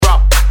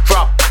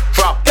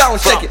Go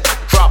and shake it.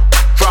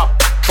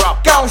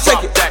 Go and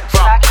shake it.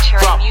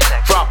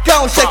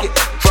 Go and shake it.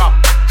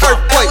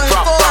 Earthquake.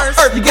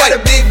 Earth, you got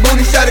a big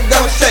booty, shot it, go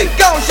and shake.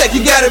 Go and shake,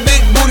 you got a big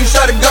booty,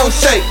 shot it, go and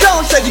shake. Go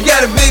and shake, you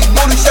got a big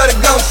booty, shot it,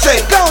 go and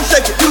shake. Go and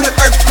shake it, do the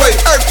earthquake,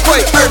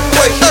 earthquake,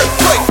 earthquake,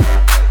 earthquake.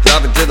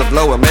 Drop it to the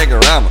floor and make a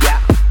rama.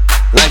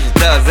 Like she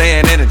does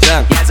in the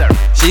jungle.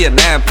 She a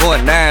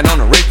 9.9 on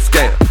the Richter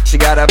scale. She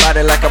got a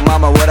body like a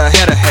mama with a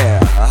head of hair.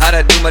 How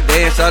to do my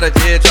dance, all the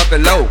jig, drop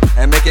it low.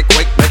 And make it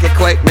quake, make it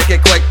quake, make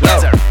it quake low.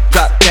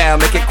 Drop down,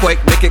 make it quake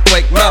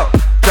low.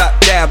 Drop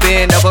down,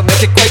 bend over, make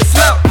it quake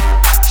slow.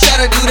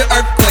 Shotta do the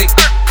earthquake.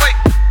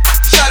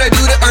 Shotta do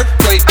the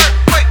earthquake.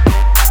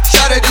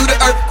 Shotta do the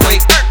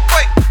earthquake.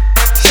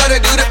 Shotta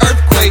do the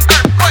earthquake.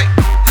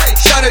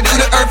 Shotta do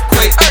the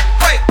earthquake.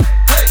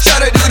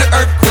 Shotta do the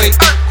earthquake.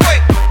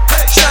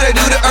 Shotta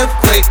do the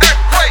earthquake.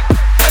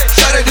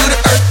 Shotta do the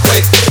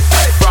earthquake.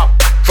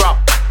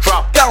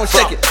 Go and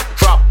shake it.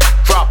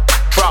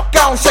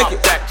 Go and shake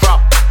it.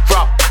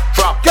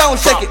 Go and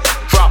shake it.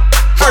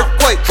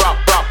 Earthquake.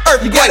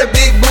 Earth, you got a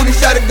big booty,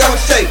 shot it, go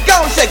and shake. Go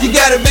and shake, you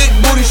got a big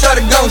booty, shot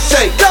it, go and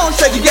shake. Go and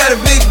shake, you got a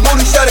big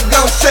booty, shot it, go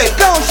and shake.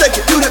 Go and shake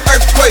it, do the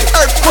earthquake,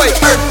 earthquake,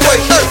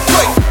 earthquake,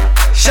 earthquake.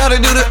 Shout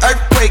it, do the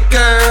earthquake,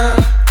 girl,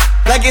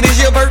 like it is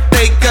your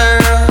birthday,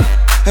 girl.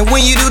 And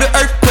when you do the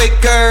earthquake,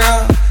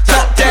 girl,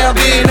 drop down,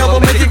 bend over,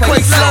 make it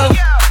quake slow.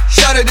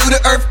 Shout it, do the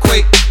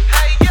earthquake.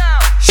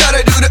 Shout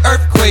it, do the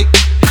earthquake.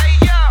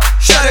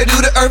 Shout it, do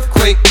the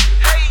earthquake.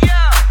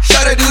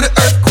 Shout it, do the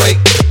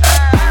earthquake.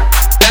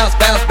 Bounce,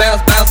 bounce,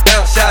 bounce, bounce,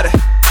 bounce, shout it.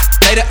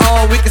 Later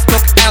on, we can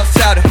smoke it out,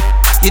 shout it.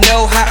 You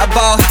know how a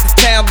ball hits this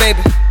town,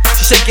 baby.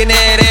 She shaking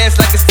that ass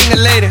like a singer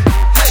lady.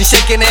 She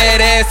shaking that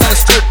ass on a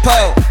strip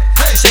pole.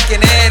 She shaking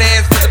that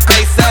ass for the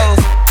pesos.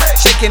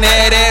 Shaking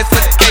that ass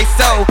for the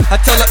queso. I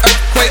told her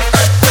earthquake,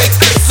 earthquake,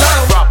 get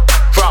slow.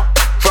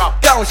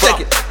 Go and shake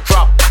it.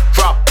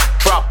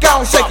 Go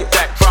and shake it.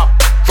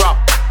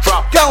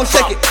 Go and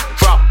shake it.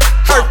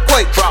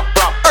 Earthquake.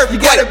 Earth, you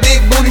got a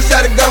big booty,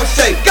 shot it, go and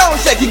shake. Go and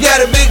shake, you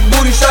got a big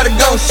booty, shot it,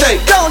 go and shake.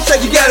 Go and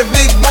shake, you got a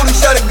big booty,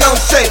 shot it, go and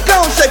shake.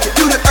 Go and shake it,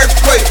 do the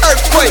earthquake,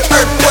 earthquake,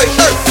 earthquake,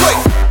 earthquake.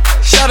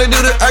 Shout it,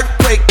 do the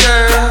earthquake,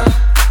 girl,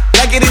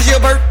 like it is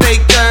your birthday,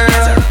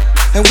 girl.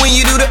 And when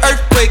you do the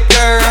earthquake,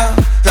 girl,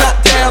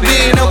 drop down,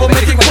 bend over,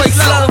 make it quake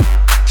slow.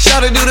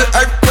 Shout it, do the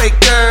earthquake,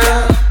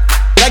 girl,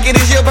 like it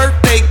is your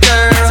birthday,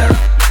 girl.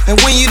 And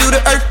when you do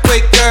the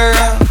earthquake,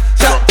 girl,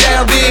 drop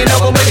down, bend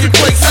over, make it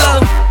quake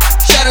slow.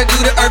 Shout it,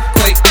 do the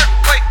earthquake.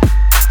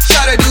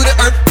 Shout it, do the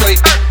earthquake.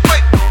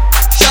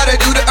 Shout it,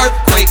 do the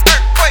earthquake.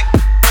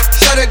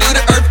 Shout it, do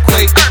the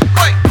earthquake.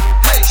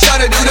 Shout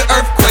it, do the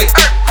earthquake.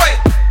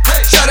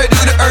 Shout it,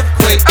 do the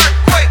earthquake.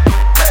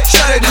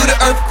 Shout it, do the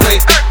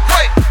earthquake.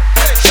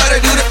 Shout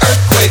it, do the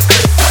earthquake.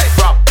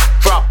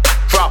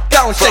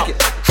 Go and shake it.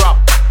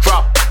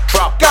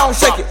 Go and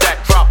shake it.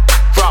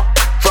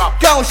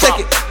 Go and shake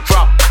it.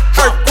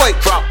 Earthquake.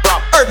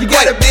 Earth, you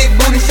got a big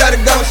booty, shot it,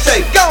 go and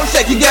shake. Go and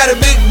shake, you got a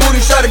big booty,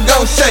 shot it,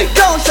 go and shake.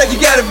 Go and shake, you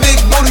got a big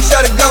booty,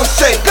 shot it, go and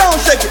shake.